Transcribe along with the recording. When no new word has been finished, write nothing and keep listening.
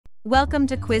Welcome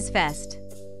to Quiz Fest.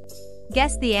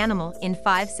 Guess the animal in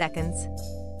 5 seconds.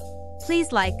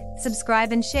 Please like,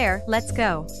 subscribe and share. Let's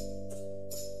go.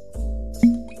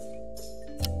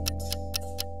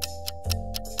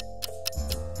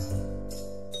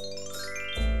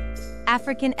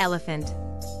 African elephant.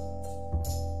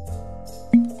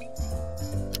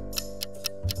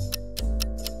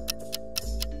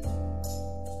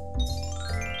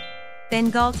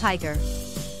 Bengal tiger.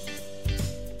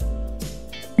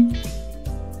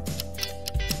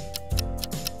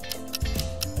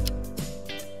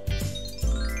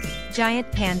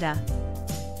 Giant panda.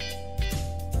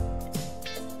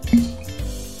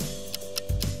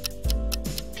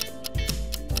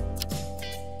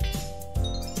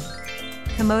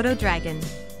 Komodo dragon.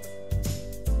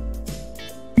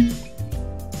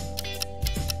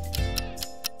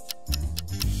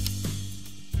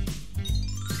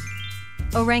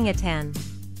 Orangutan.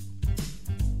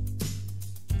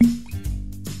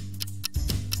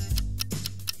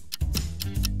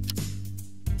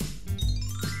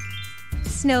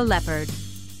 Snow leopard.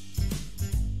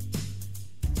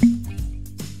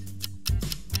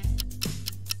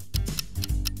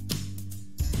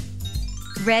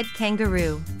 Red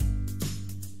kangaroo.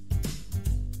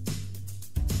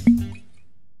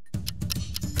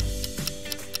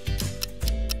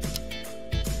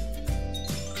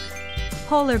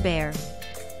 Polar bear.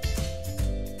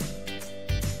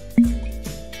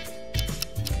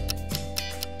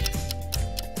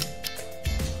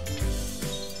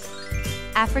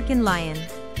 African lion.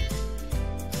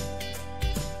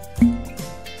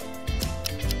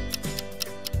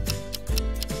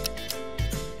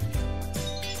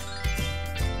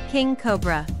 King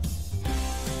cobra.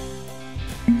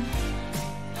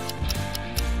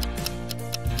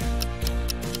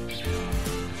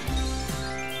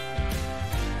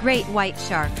 Great white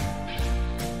shark.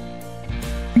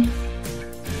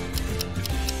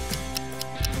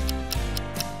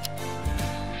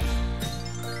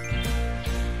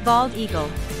 Bald eagle.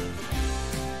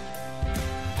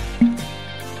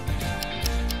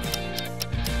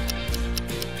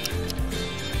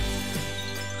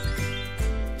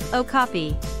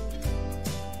 Okapi.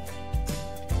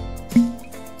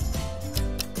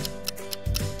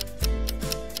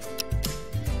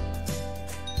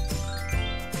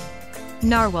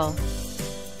 Narwhal.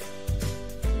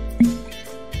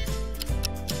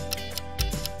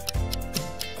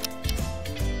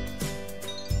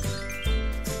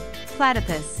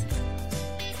 Platypus.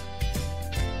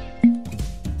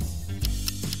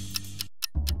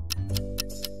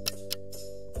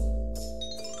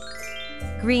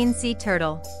 Green sea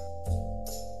turtle.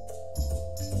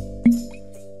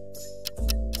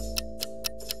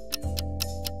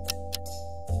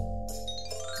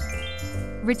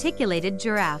 Reticulated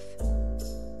giraffe.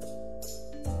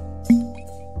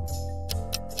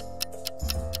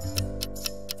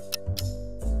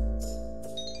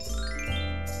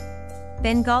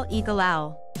 Bengal eagle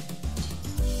owl.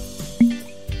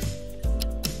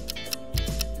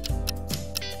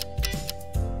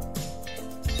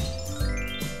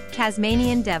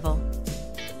 Tasmanian devil.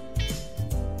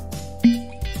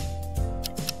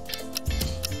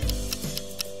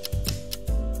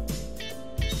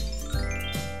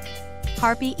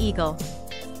 Harpy eagle.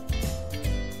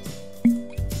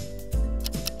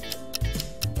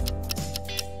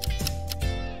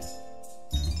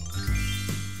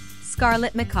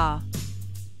 Scarlet macaw.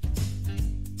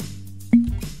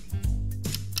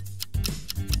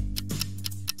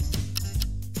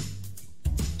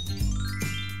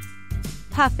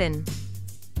 Puffin.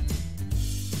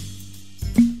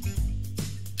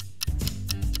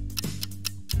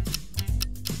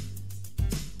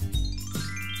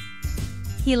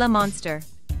 Gila monster.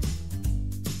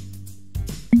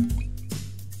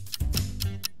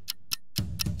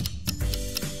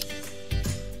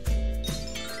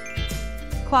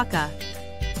 Quokka.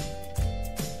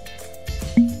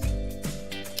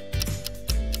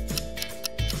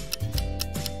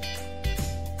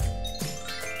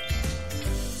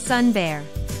 Sun bear.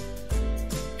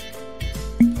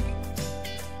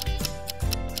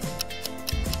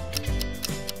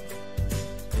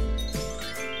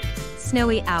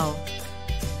 Snowy owl.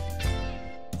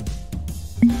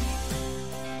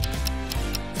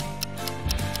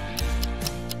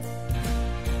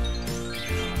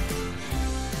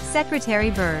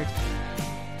 Secretary bird.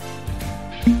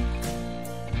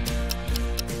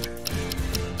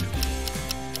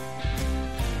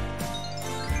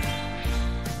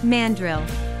 Mandrill.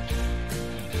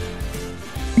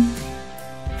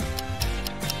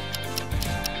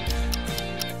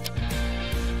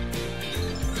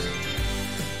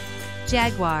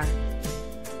 Jaguar.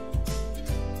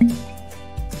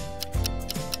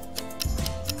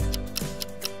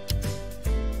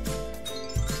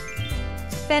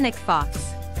 Fennec fox.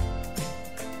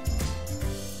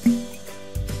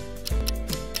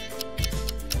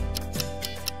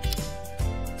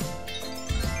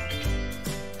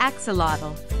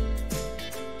 Axolotl.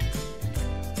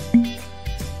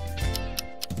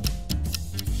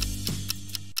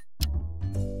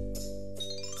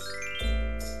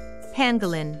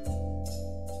 Pangolin.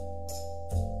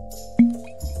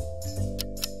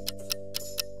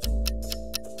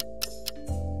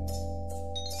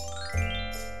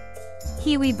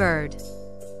 Kiwi bird.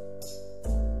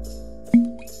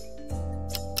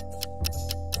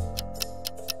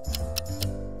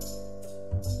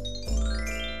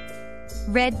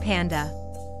 Red panda.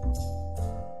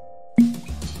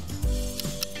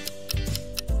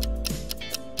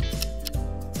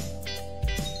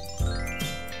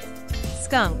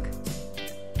 Skunk.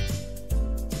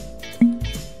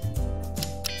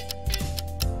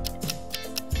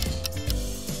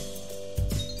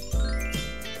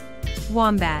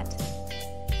 Wombat.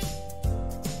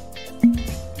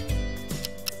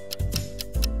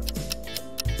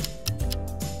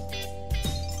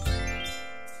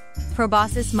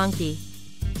 Proboscis monkey.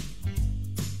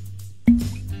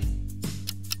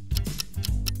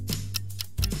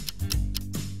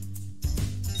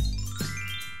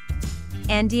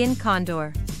 Andean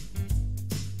condor.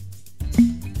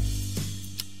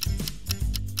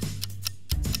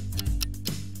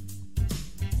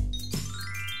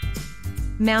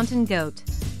 Mountain goat.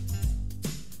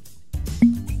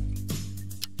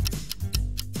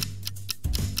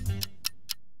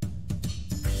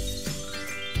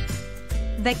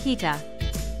 Vaquita.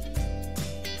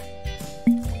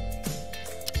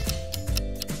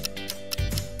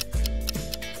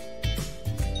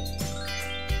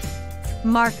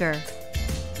 Marker.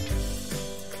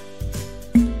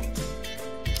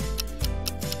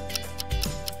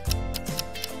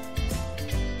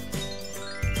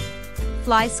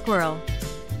 Fly squirrel.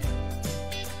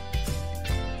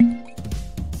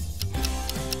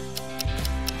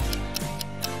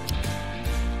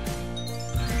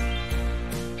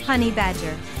 Honey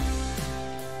badger.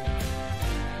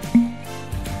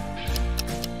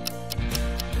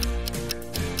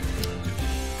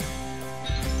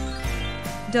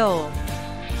 Dole.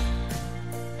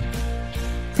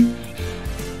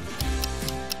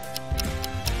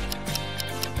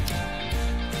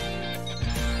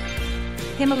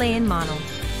 Himalayan monal.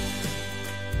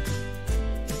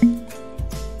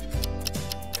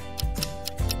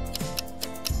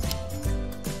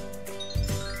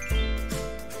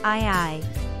 Aye.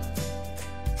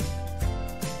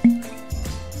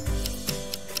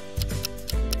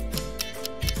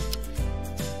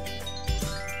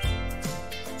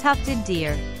 Tufted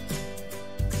deer.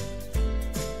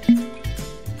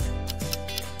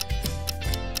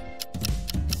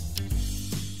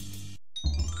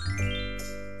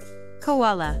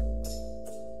 Koala.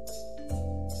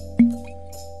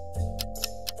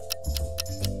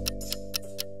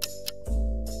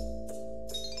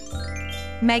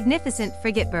 Magnificent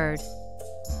frigate bird.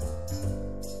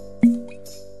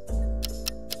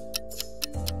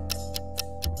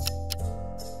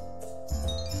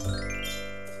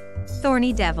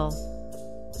 Thorny devil.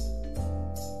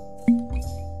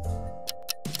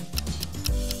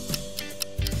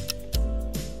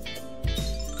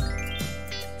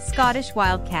 Scottish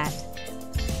wildcat.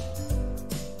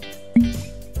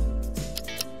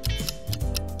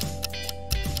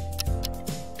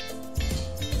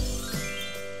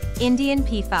 Indian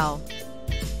peafowl.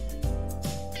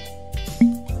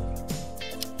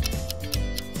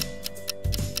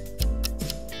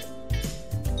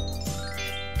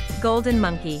 Golden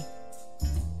monkey.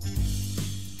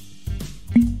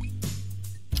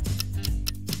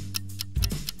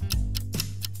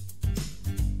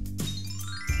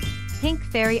 Pink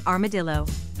fairy armadillo.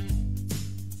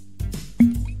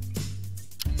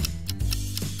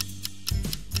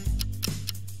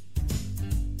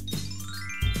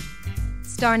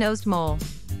 Star-nosed mole.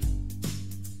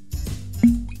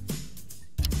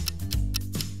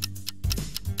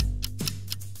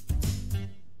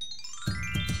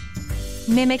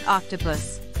 Mimic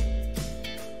octopus.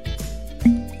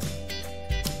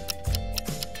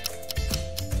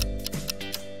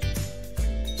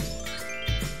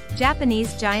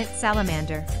 Japanese giant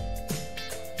salamander.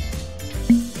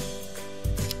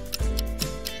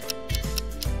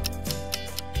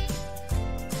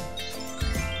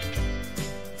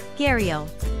 Gharial.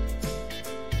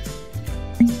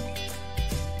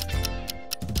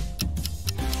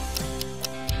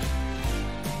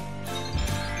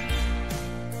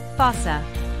 Fossa.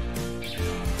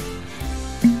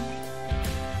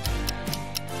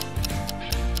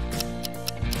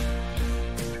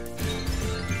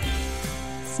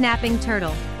 Snapping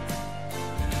turtle.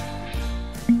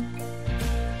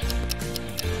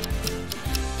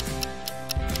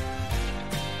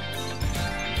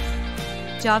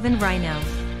 Javan rhino.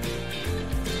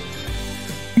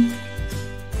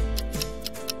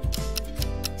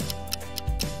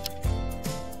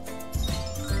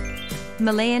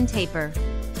 Malayan tapir.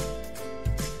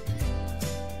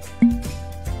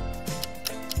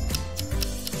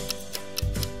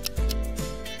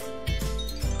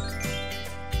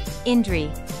 Indri.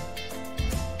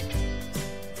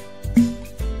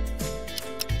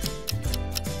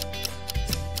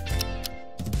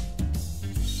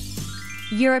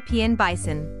 European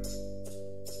bison.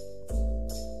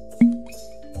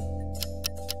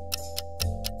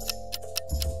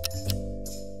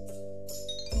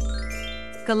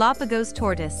 Galapagos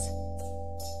tortoise.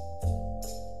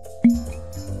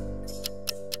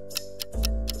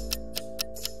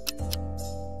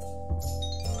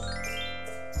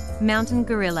 Mountain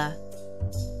gorilla.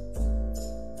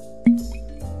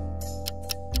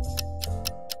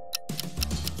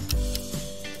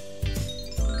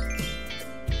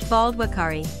 Bald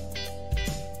wakari.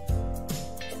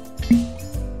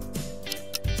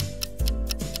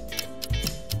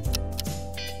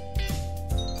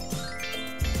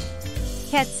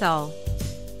 Quetzal.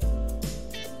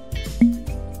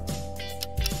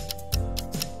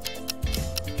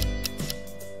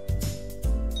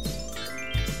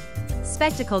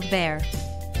 Spectacled bear.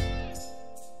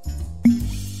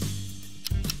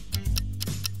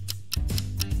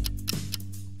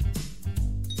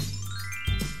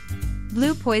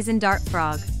 Blue poison dart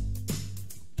frog.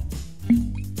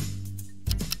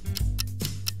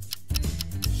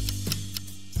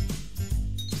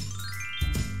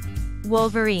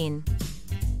 Wolverine.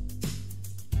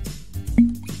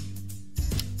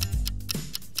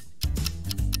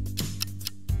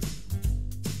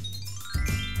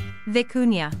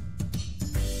 Vicuña.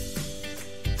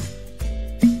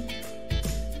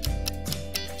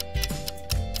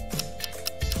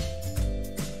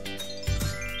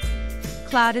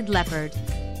 Clouded leopard.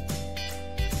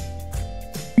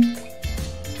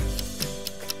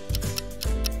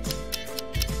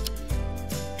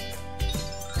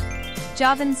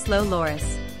 Javan slow loris.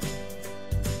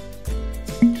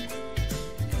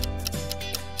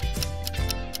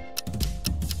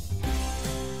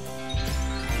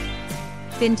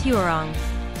 Binturong.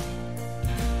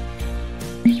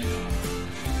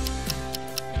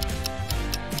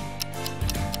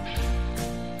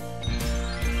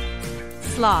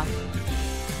 Sloth.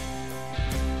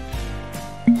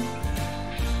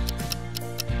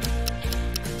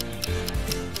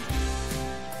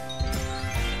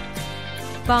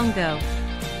 Bongo.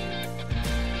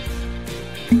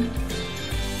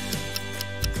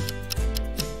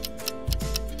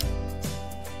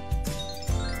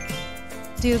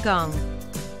 Dugong.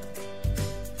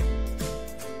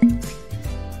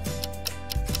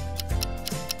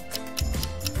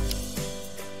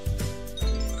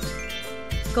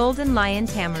 Golden lion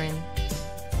tamarin.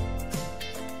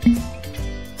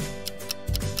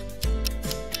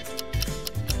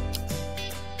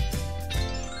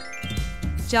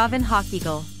 Javan hawk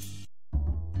eagle.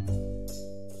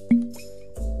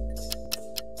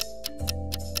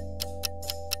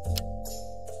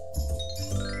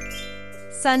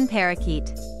 Sun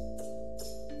parakeet.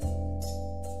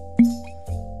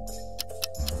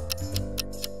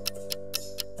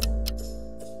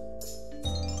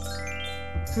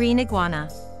 Green iguana.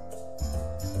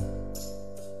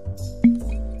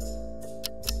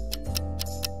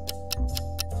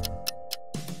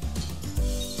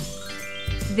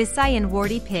 Visayan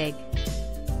warty pig.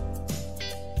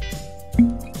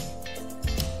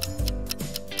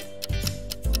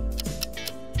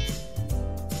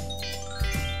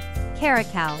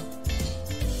 Caracal.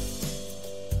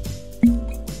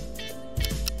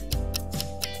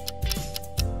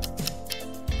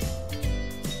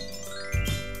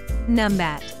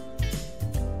 Numbat.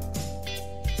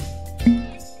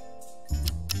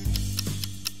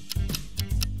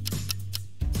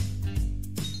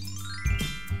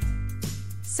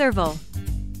 Serval.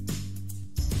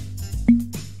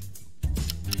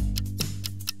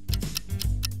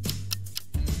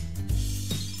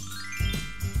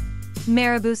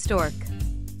 Marabou stork.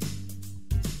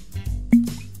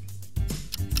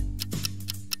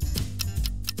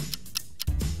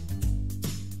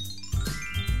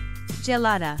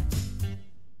 Gelada.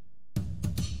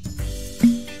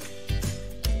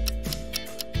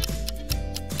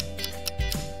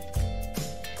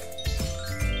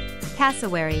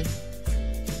 Cassowary.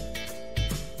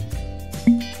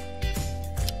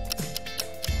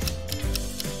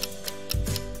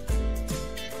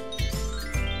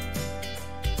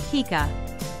 Pika.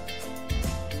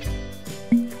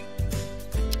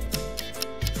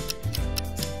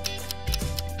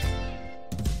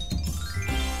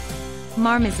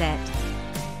 Marmoset.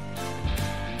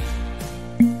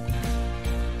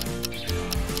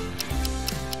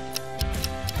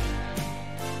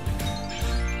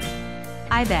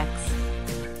 Ibex.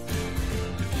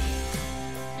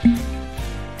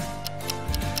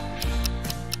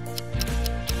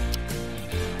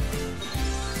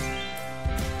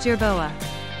 Jerboa.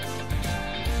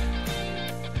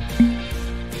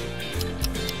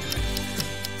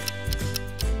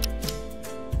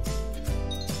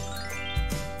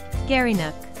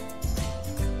 Garrynook.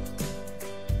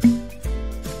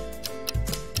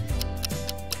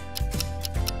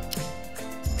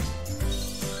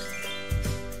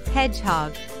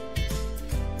 Hedgehog.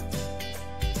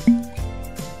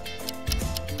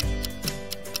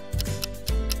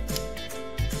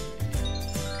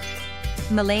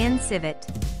 Malayan civet.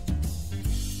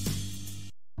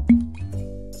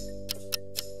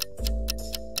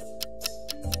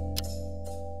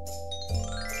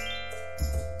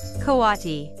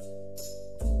 Coati.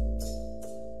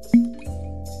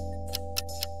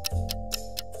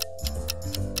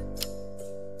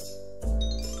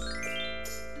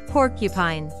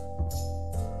 Porcupine.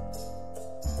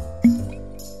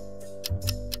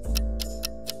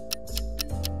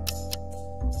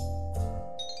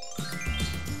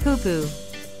 Poo-poo.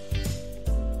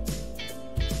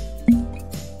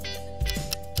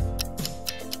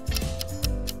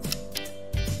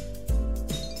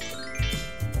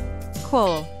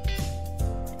 Quoll.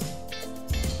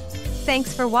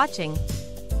 Thanks for watching.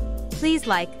 Please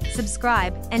like,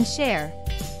 subscribe, and share.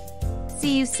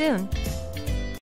 See you soon.